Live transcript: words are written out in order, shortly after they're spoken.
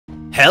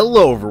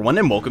Hello everyone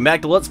and welcome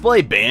back to Let's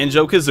Play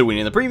Banjo-Kazooie.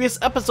 In the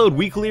previous episode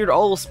we cleared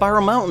all of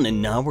Spiral Mountain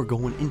and now we're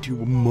going into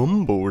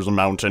Mumbos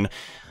Mountain,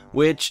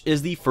 which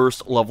is the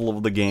first level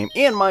of the game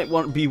and might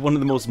be one of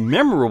the most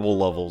memorable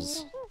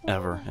levels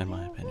ever, in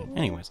my opinion.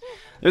 Anyways,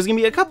 there's gonna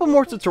be a couple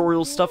more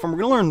tutorial stuff and we're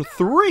gonna learn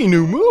 3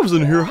 new moves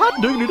in here.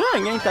 Hot diggity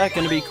dang, ain't that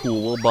gonna be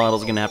cool? Little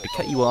Bottle's gonna have to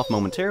cut you off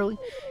momentarily.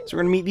 So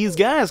we're gonna meet these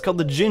guys called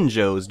the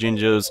jinzos.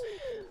 Jinzos,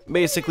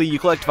 basically you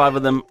collect 5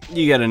 of them,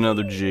 you get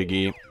another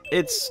jiggy.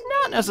 It's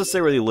not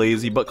necessarily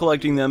lazy, but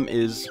collecting them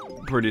is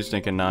pretty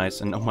stinking nice.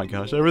 And oh my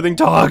gosh, everything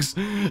talks!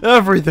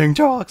 Everything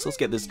talks! Let's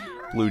get this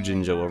blue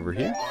jinjo over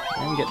here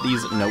and get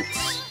these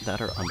notes that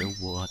are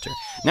underwater.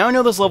 Now I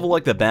know this level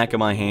like the back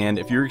of my hand.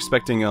 If you're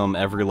expecting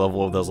every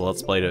level of this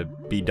Let's Play to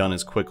be done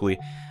as quickly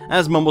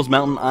as Mumbos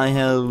Mountain, I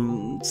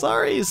have,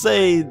 sorry to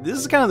say, this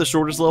is kind of the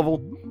shortest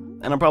level.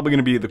 And I'm probably going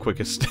to be the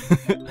quickest.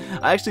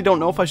 I actually don't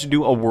know if I should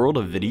do a world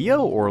of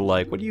video or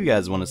like, what do you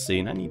guys want to see?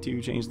 And I need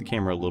to change the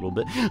camera a little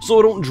bit so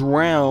I don't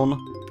drown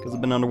because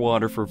I've been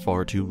underwater for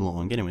far too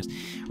long. Anyways,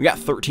 we got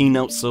 13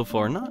 notes so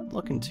far. Not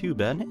looking too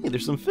bad. Hey,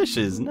 there's some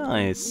fishes.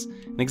 Nice.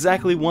 And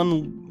exactly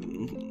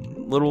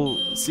 1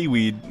 little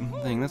seaweed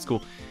thing. That's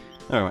cool.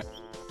 Alright.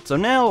 So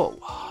now,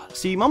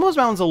 see, Mumbos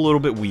Mountain's a little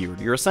bit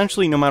weird. You're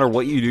essentially, no matter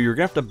what you do, you're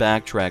gonna have to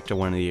backtrack to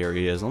one of the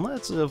areas. And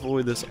let's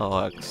avoid this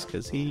ox,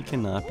 because he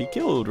cannot be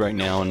killed right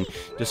now and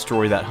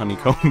destroy that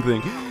honeycomb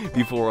thing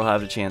before we'll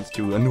have a chance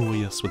to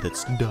annoy us with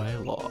its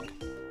dialogue.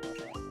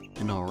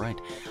 And alright,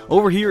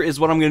 over here is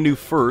what I'm gonna do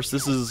first.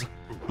 This is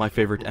my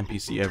favorite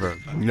NPC ever.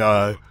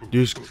 Nah,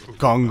 this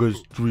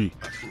conga's tree.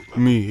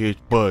 Me hit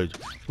bud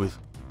with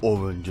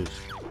oranges.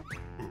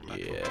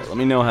 Yeah, let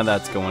me know how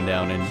that's going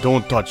down, and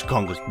Don't touch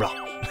conga's brows.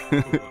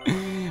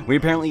 we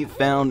apparently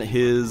found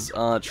his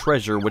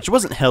treasure, which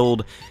wasn't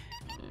held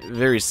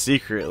very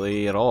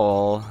secretly at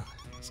all.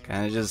 It's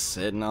kind of just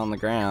sitting on the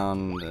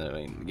ground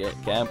to get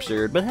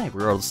captured. But hey,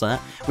 regardless of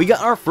that, we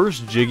got our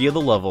first jiggy of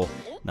the level.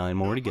 9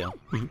 more to go.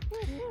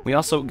 We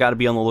also got to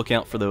be on the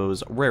lookout for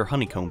those rare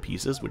honeycomb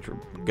pieces, which we're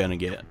gonna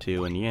get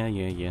to. And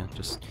yeah,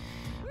 just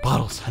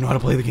Bottles. I know how to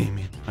play the game,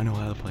 man. I know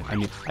how to play.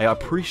 I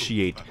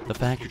appreciate the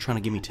fact you're trying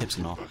to give me tips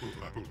and all.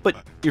 But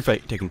you're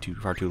taking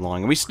far too long.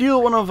 And we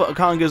steal one of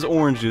Conga's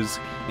oranges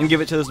and give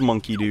it to this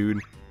monkey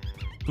dude.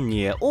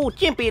 Yeah. Oh,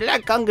 Chimpy,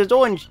 like Conga's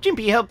orange.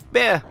 Chimpy, help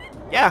bear.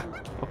 Yeah.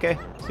 Okay.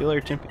 See you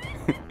later, Chimpy.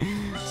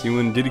 See you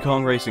in Diddy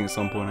Kong Racing at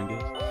some point, I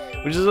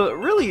guess. Which is a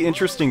really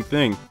interesting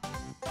thing.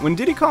 When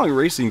Diddy Kong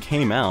Racing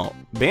came out,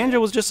 Banjo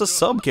was just a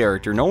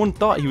sub-character. No one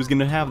thought he was going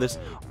to have this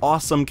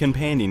awesome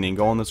companion and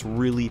go on this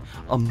really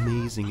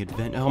amazing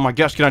adventure. Oh my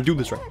gosh, can I do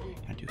this right?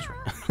 Can I do this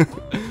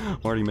right? I'm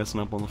already messing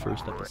up on the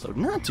first episode.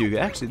 Not too,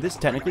 actually, this is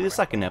technically the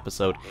second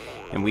episode.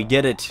 And we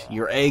get it,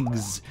 your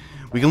eggs.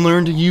 We can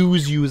learn to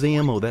use you as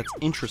ammo. That's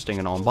interesting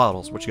and all.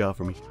 Bottles, what you got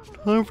for me?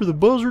 Time for the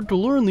buzzard to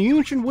learn the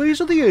ancient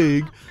ways of the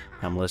egg.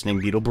 I'm listening,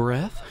 Beetle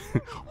Breath.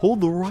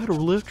 Hold the right or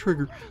left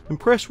trigger, then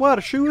press Y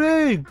to shoot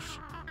eggs.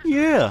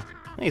 Yeah.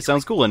 Hey,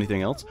 sounds cool.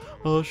 Anything else?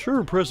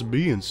 Sure, press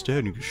B instead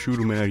and you can shoot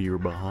them out of your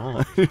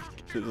behind. This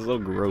is so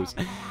gross.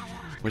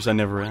 Wish I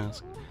never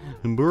asked.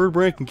 And Bird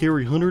Brand can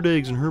carry 100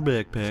 eggs in her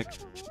backpack.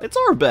 It's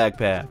our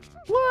backpack.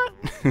 What?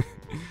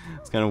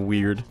 It's kind of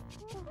weird.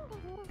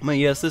 But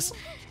yes, this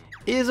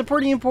is a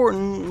pretty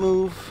important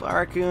move. I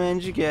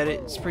recommend you get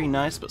it. It's pretty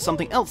nice. But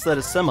something else that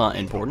is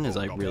semi-important is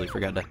I really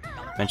forgot to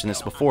mention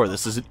this before.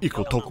 This is an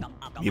Eco token.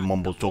 Your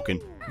Mumbo's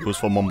token. Goes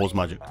for Mumbo's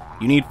magic.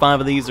 You need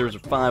 5 of these. There's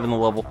 5 in the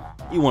level.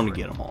 You want to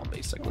get them all,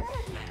 basically.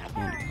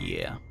 And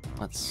yeah,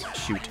 let's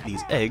shoot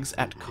these eggs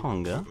at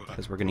Conga,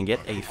 because we're going to get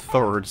a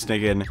 3rd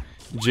stinking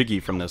jiggy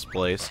from this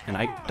place. And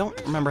I don't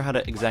remember how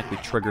to exactly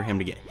trigger him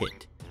to get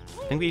hit.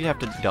 I think we'd have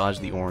to dodge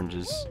the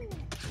oranges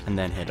and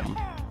then hit him.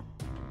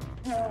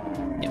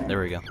 Yeah,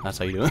 there we go. That's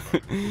how you do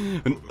it.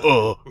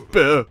 And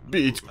bear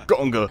beats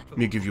conga.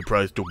 Me give you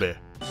prize to bear.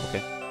 Okay,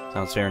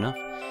 sounds fair enough.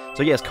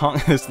 So yes,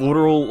 this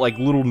literal,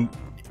 little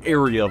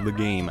area of the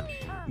game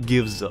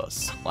gives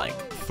us,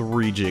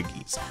 3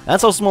 jiggies.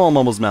 That's how small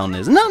Mumbos Mountain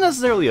is. Not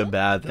necessarily a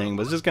bad thing,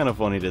 but it's just kind of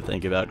funny to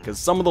think about, because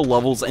some of the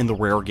levels in the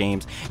rare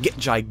games get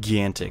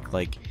gigantic.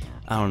 I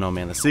don't know,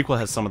 man, the sequel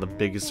has some of the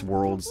biggest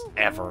worlds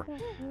ever.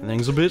 And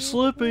things a bit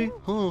slippy.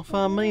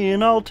 Find me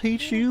and I'll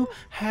teach you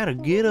how to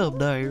get up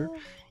there.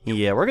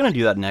 Yeah, we're gonna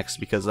do that next,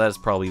 because that is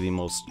probably the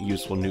most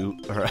useful new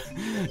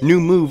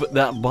move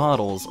that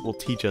Bottles will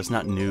teach us.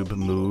 Not noob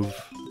move.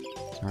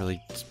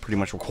 Really, it's pretty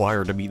much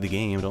required to beat the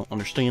game. I don't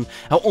understand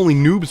how only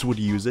noobs would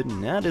use it,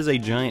 and that is a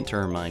giant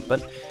termite,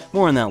 but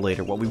more on that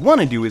later. What we want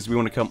to do is we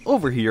want to come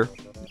over here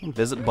and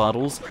visit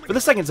Bottles for the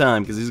 2nd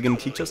time, because he's going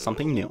to teach us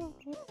something new.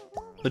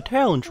 The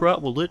talon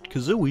trot will let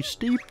Kazooie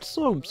steep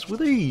soaps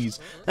with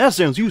ease. That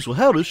sounds useful.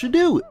 How does she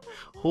do it?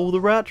 Hold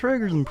the right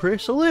trigger and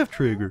press the left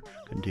trigger.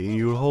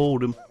 Continue to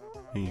hold them,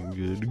 and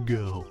you're good to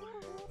go.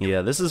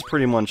 Yeah, this is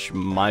pretty much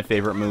my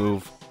favorite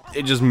move.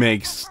 It just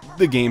makes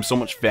the game so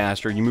much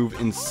faster. You move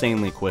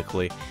insanely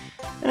quickly.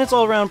 And it's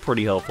all around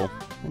pretty helpful.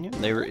 And yeah,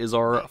 there is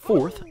our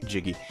 4th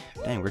jiggy.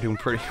 Dang, we're doing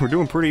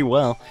pretty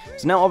well.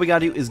 So now all we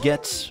gotta do is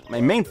get,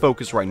 my main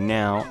focus right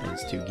now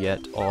is to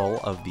get all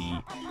of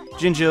the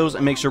jinjos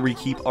and make sure we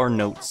keep our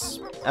notes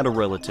at a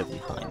relatively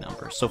high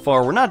number. So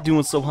far, we're not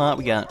doing so hot.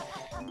 We got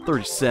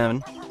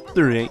 37,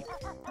 38,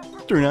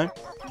 39,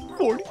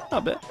 40,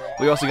 not bad.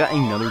 We also got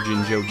another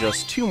jinjo,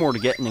 just 2 more to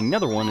get, and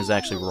another one is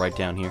actually right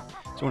down here.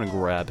 So I'm gonna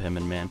grab him,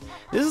 and man,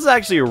 this is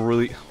actually a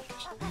really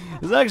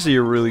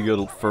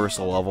good first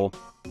level.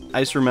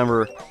 I just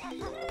remember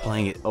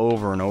playing it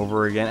over and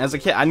over again. As a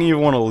kid, I didn't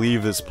even want to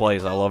leave this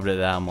place. I loved it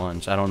that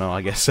much. I don't know,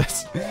 I guess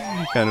that's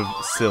kind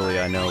of silly,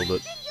 I know,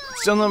 but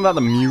something about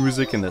the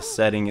music and the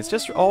setting, it's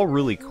just all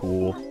really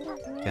cool.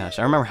 Gosh,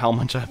 I remember how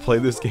much I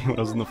played this game when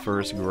I was in the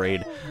 1st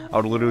grade. I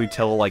would literally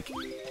tell, like,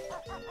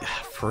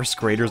 1st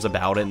graders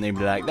about it, and they'd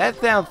be like, that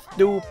sounds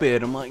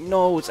stupid. I'm like,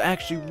 no, it's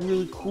actually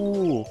really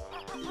cool.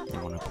 They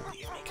want to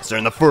believe me, because they're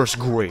in the 1st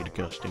grade,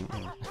 gosh dang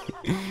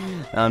it.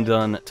 I'm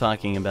done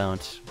talking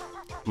about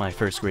my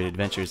 1st grade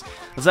adventures.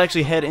 Let's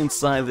actually head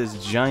inside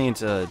this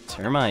giant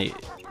termite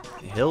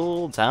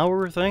hill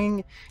tower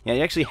thing. Yeah,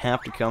 you actually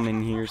have to come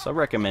in here, so I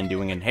recommend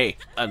doing it. Hey,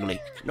 ugly,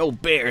 no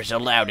bears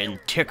allowed in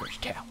Ticker's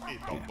tower.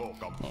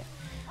 Yeah.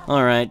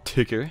 Alright,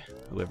 Ticker,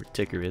 whoever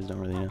Ticker is, don't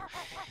really know.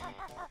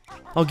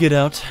 I'll get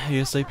out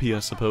ASAP, I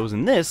suppose,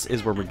 and this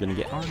is where we're gonna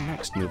get our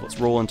next move. Let's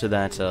roll into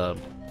that,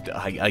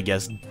 I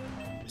guess,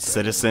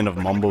 citizen of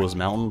Mumbos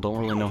Mountain. Don't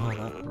really know how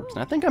that works.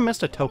 And I think I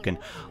missed a token.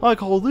 I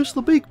call this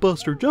the Beak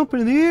Buster. Jump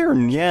into the air,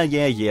 and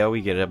yeah,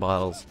 we get it,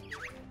 Bottles.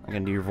 I'm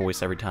gonna do your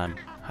voice every time.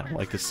 I don't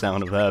like the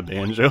sound of that,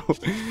 Banjo.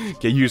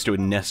 Get used to it,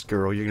 Nest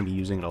Girl. You're gonna be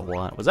using it a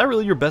lot. Was that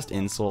really your best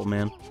insult,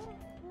 man?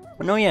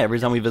 But no, yeah, every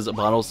time we visit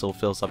Bottles, he'll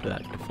fill us up to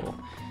actually full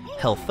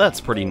health. That's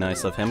pretty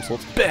nice of him, so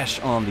let's bash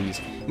on these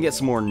and get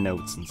some more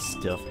notes and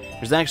stuff.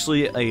 There's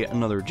actually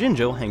another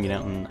Jinjo hanging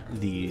out in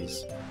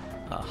these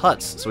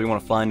huts, so we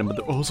want to find them, but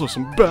there are also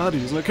some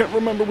baddies, and I can't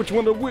remember which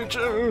one to which.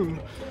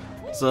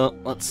 So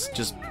let's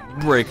just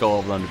break all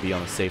of them to be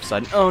on the safe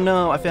side. Oh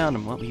no, I found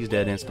him. Well, he's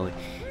dead instantly.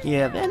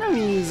 Yeah, the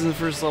enemies in the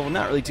 1st level,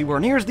 not really too hard.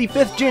 And here's the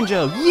 5th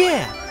Jinjo.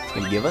 Yeah! It's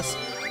gonna give us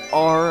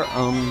our,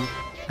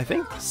 I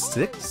think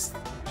 6th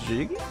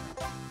Jiggy?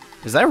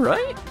 Is that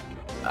right?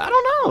 I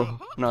don't know.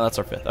 No, that's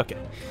our 5th. Okay.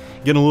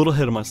 Getting a little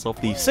ahead of myself.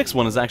 The 6th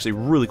one is actually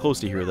really close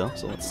to here, though.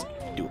 So let's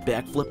do a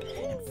backflip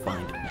and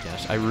find it.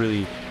 Gosh, I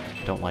really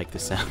don't like the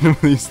sound of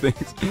these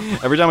things.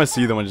 Every time I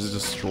see them, I just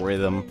destroy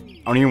them.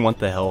 I don't even want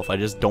the health. I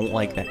just don't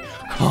like that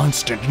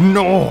constant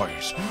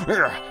noise.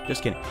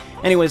 Just kidding.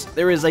 Anyways,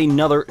 there is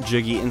another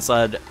Jiggy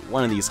inside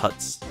one of these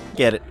huts.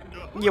 Get it?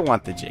 You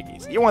want the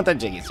Jiggies. You want the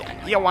Jiggies.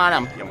 You want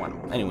them. You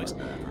want them. Anyways.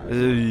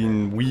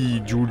 We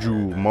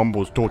Juju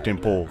Mumbo's totem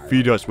pole.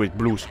 Feed us with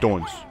blue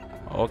stones.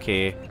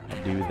 Okay,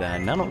 I'll do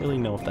that. And I don't really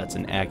know if that's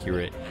an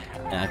accurate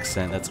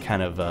accent. That's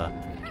kind of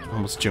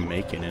almost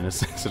Jamaican in a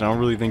sense. And I don't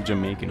really think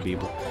Jamaican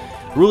people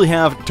really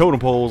have totem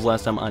poles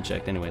last time I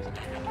checked. Anyways.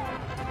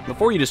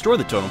 Before you destroy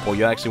the totem pole,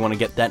 you actually want to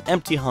get that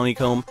empty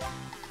honeycomb,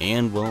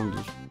 and, well,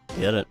 just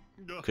get it,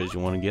 because you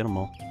want to get them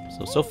all.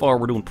 So far,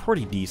 we're doing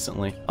pretty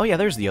decently. Oh, yeah,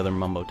 there's the other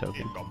Mumbo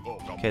token.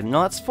 Okay,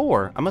 no, that's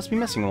 4. I must be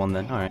missing one,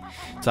 then. Alright,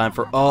 time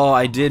for... Oh,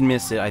 I did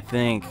miss it, I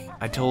think.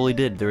 I totally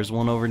did. There's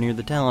one over near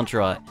the Talon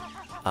Trot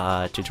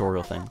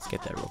tutorial thing. Let's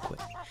get that real quick.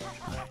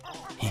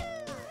 Alright.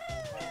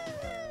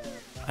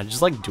 I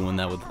just like doing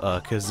that with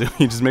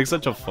Kazooie. It just makes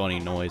such a funny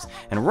noise.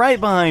 And right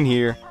behind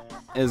here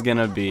is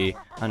gonna be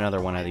another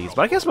one of these.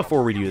 But I guess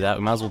before we do that,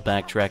 we might as well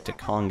backtrack to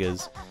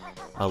Conga's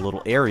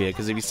little area,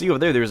 because if you see over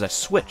there, there's a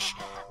switch,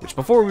 which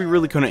before we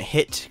really couldn't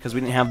hit, because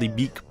we didn't have the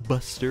Beak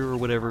Buster, or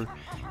whatever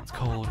it's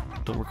called.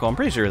 Don't recall. I'm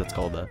pretty sure that's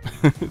called that.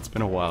 It's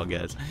been a while,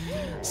 guys.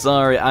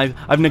 Sorry,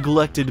 I've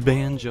neglected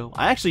Banjo.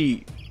 I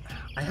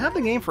have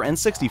the game for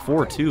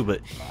N64 too, but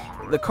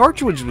the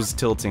cartridge was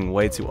tilting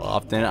way too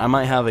often. I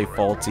might have a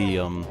faulty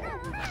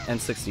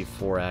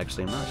N64,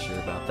 actually. I'm not sure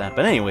about that.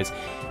 But anyways,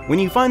 when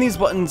you find these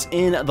buttons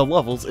in the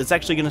levels, it's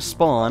actually going to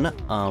spawn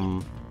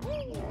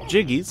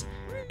Jiggies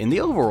in the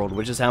overworld,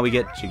 which is how we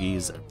get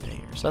Jiggies there.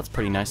 So that's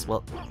pretty nice.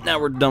 Well, now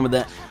we're done with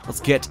that. Let's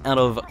get out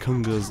of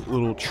Kunga's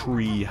little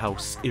tree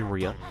house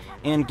area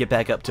and get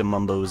back up to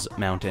Mumbos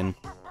Mountain,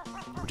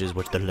 which is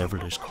what the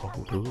level is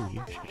called. Oh,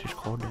 yes, it is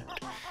called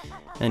that.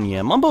 And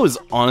yeah, Mumbo is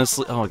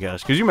honestly... Oh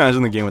gosh, could you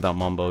imagine the game without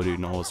Mumbo, dude,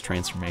 and all his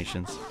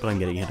transformations? But I'm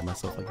getting ahead of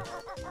myself, I guess.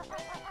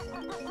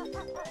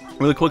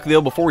 Really quickly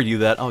though, before we do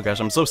that, oh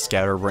gosh, I'm so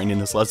scatterbrained in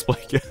this Let's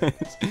Play,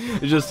 guys.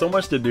 There's just so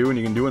much to do, and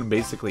you can do it in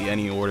basically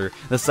any order.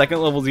 The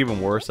second level's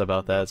even worse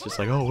about that. It's just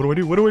like, oh, what do I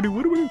do? What do I do?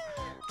 What do I do?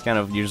 It's kind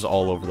of, you're just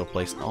all over the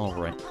place.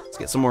 Alright, let's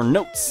get some more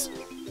notes.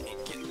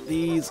 And get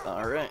these,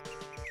 alright.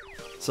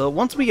 So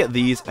once we get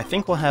these, I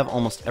think we'll have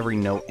almost every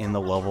note in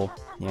the level.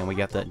 Yeah, we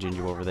got that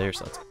Jinjo over there,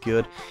 so that's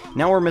good.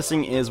 Now what we're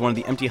missing is one of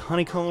the empty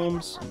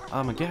honeycombs.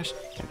 Oh my gosh,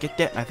 can't get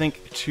that. I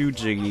think 2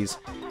 Jiggies.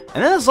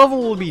 And then this level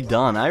will be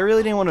done. I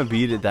really didn't want to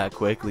beat it that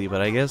quickly,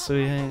 but I guess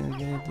we...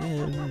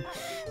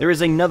 There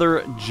is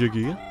another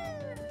Jiggy.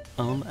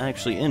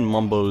 Actually in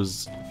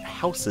Mumbo's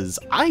house's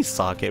eye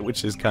socket,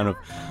 which is kind of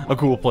a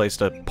cool place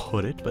to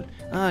put it. But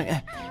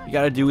you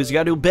gotta do a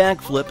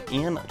backflip,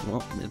 and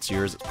well, it's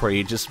yours. It's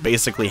pretty, just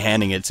basically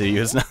handing it to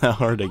you. It's not that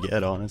hard to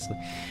get, honestly.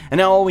 And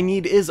now all we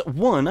need is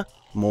one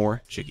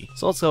more Jiggy.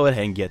 So let's go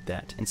ahead and get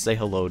that and say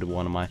hello to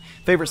one of my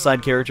favorite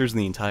side characters in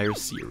the entire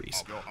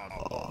series.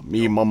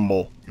 Me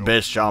Mumbo,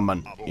 best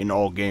shaman in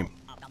all game.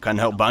 Can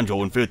help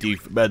Banjo and 50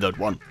 better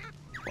one.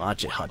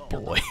 Watch it, hot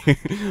boy.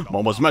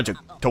 Mumbo's magic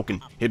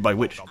token hid by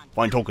witch.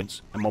 Find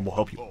tokens and Mumbo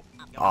help you.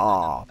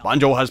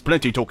 Banjo has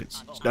plenty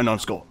tokens. Stand on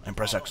skull and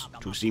press X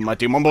to see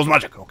mighty Mumbo's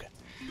magic. Okay.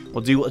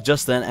 We'll do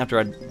just then after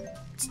I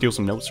steal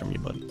some notes from you,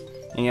 buddy.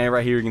 And yeah,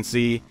 right here you can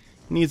see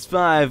needs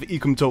 5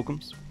 Ecom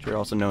tokens, which are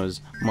also known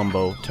as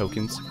Mumbo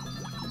tokens.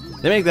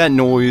 They make that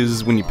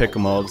noise when you pick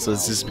them up, so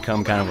it's just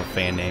become kind of a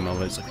fan name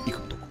of it. It's like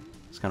Ecom token.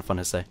 It's kind of fun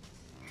to say.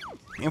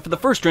 And for the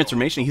first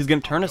transformation, he's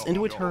going to turn us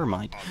into a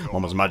termite.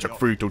 Mumbo's magic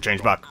free to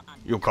change back.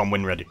 You come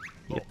when ready.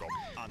 Yep.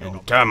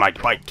 And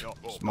termite bite.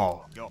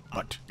 Small,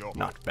 but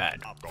not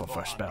bad for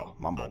first spell.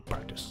 Mumbo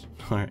practice.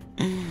 Alright,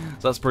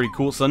 so that's pretty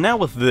cool. So now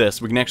with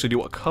this, we can actually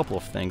do a couple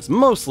of things,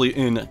 mostly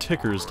in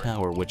Ticker's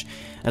Tower, which,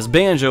 as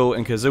Banjo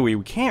and Kazooie,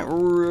 we can't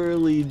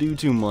really do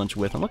too much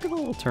with. And look at the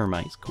little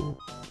termites,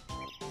 cool.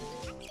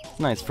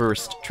 Nice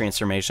first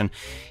transformation.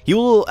 He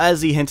will,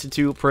 as he hinted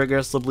to,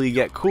 progressively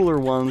get cooler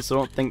ones, so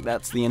don't think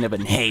that's the end of it.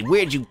 And hey,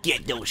 where'd you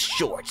get those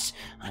shorts?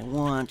 I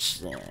want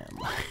them.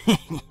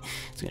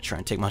 He's gonna try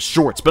and take my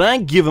shorts, but I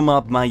give him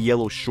up my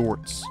yellow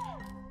shorts.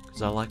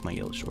 Because I like my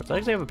yellow shorts. I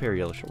actually have a pair of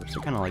yellow shorts.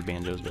 They're kind of like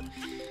Banjo's, but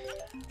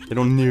they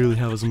don't nearly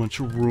have as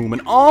much room.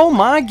 And oh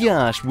my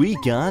gosh, we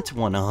got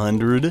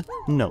 100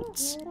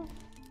 notes.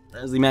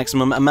 That is the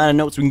maximum amount of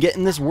notes we can get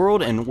in this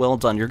world, and well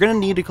done. You're going to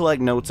need to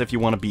collect notes if you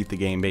want to beat the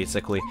game,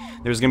 basically.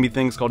 There's going to be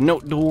things called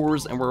note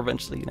doors, and we're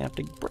eventually going to have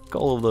to break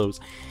all of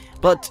those.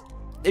 But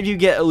if you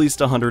get at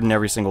least 100 in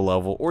every single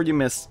level, or you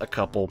miss a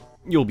couple,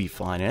 you'll be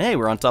fine. And hey,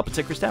 we're on top of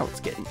Ticker's Tower. Let's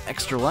get an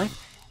extra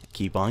life.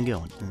 Keep on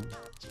going.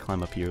 Let's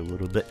climb up here a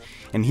little bit.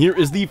 And here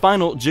is the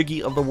final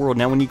Jiggy of the world.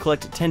 Now, when you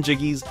collect 10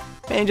 Jiggies,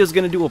 Banjo's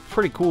going to do a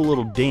pretty cool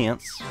little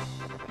dance.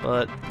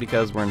 But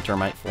because we're in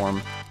termite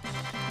form,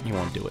 he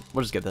won't do it.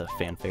 We'll just get the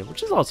fan fade,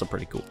 which is also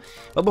pretty cool.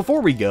 But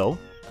before we go,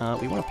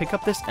 we want to pick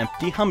up this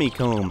empty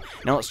honeycomb.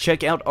 Now let's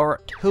check out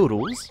our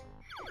totals.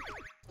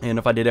 And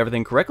if I did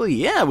everything correctly,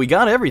 yeah, we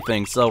got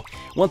everything. So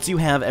once you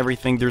have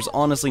everything, there's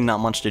honestly not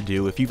much to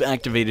do. If you've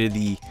activated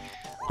the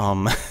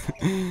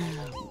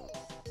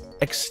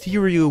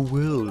exterior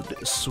world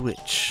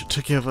switch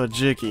to give a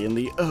Jiggy in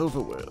the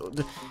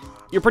overworld,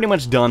 you're pretty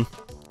much done.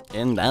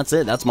 And that's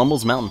it. That's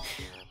Mumbos Mountain.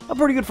 A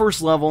pretty good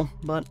first level,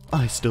 but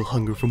I still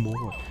hunger for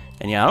more.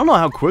 And yeah, I don't know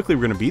how quickly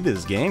we're going to beat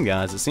this game,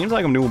 guys. It seems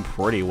like I'm doing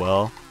pretty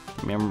well.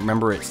 I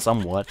remember it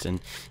somewhat,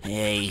 and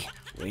hey,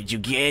 where'd you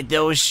get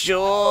those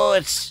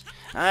shorts?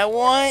 I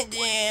want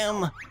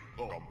them!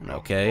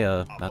 Okay,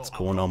 that's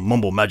cool. Now,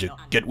 Mumbo magic,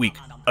 get weak,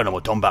 and I'm gonna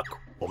turn back,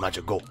 or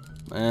magic go.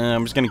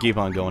 I'm just going to keep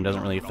on going,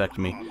 doesn't really affect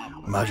me.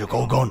 Magic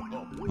all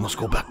gone, must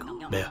go back,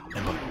 there,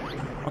 and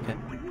back. Okay.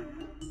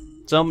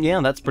 So,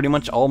 yeah, that's pretty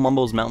much all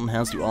Mumbos Mountain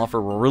has to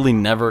offer. We're really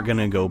never going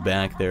to go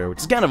back there, which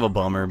is kind of a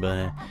bummer,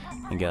 but...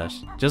 my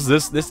gosh,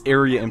 just this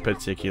area in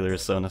particular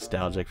is so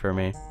nostalgic for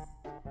me.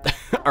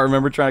 I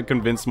remember trying to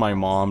convince my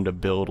mom to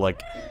build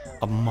like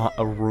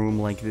a room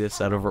like this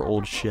out of her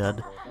old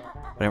shed.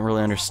 I didn't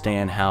really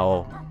understand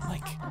how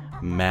like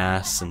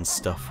mass and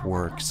stuff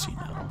works, you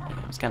know.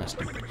 It was kind of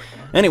stupid.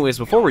 Anyways,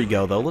 before we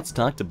go though, let's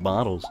talk to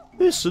Bottles.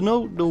 This is a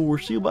note door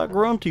sealed by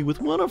Grunty with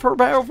one of her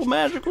powerful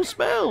magical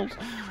spells.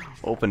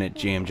 Open it,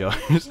 Jam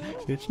Jars.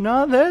 It's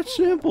not that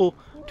simple.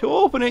 To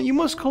open it, you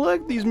must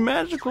collect these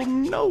magical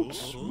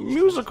notes.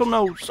 Musical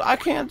notes. I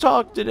can't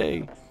talk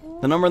today.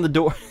 The number on the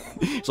door.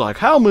 It's like,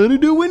 how many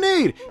do we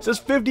need? It says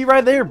 50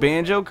 right there,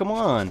 Banjo. Come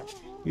on.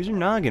 Use your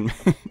noggin.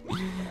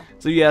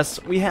 So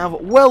yes, we have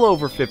well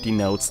over 50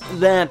 notes.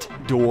 That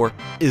door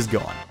is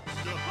gone.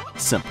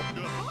 Simple.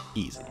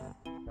 Easy.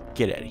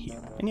 Get out of here.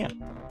 And yeah.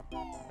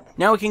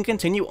 Now we can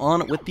continue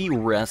on with the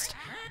rest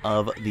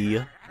of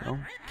the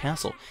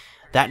castle.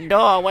 That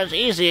door was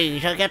easy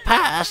to get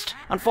past.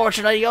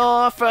 Unfortunately,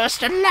 you're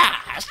first and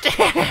last.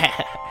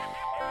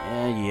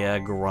 Yeah,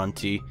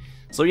 Grunty.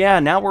 So yeah,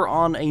 now we're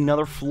on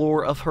another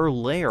floor of her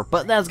lair.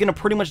 But that's gonna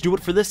pretty much do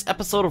it for this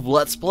episode of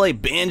Let's Play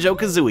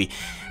Banjo-Kazooie.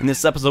 In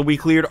this episode, we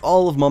cleared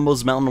all of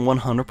Mumbos Mountain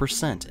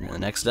 100%. And in the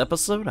next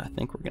episode, I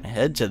think we're gonna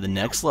head to the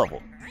next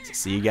level. So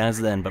see you guys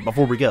then. But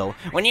before we go,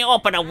 when you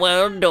open a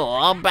world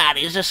door,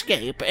 baddies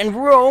escape and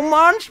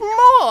romance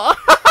more.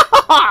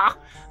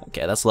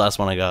 Okay, that's the last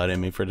one I got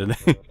in me for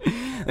today.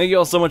 Thank you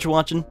all so much for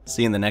watching.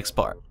 See you in the next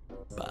part.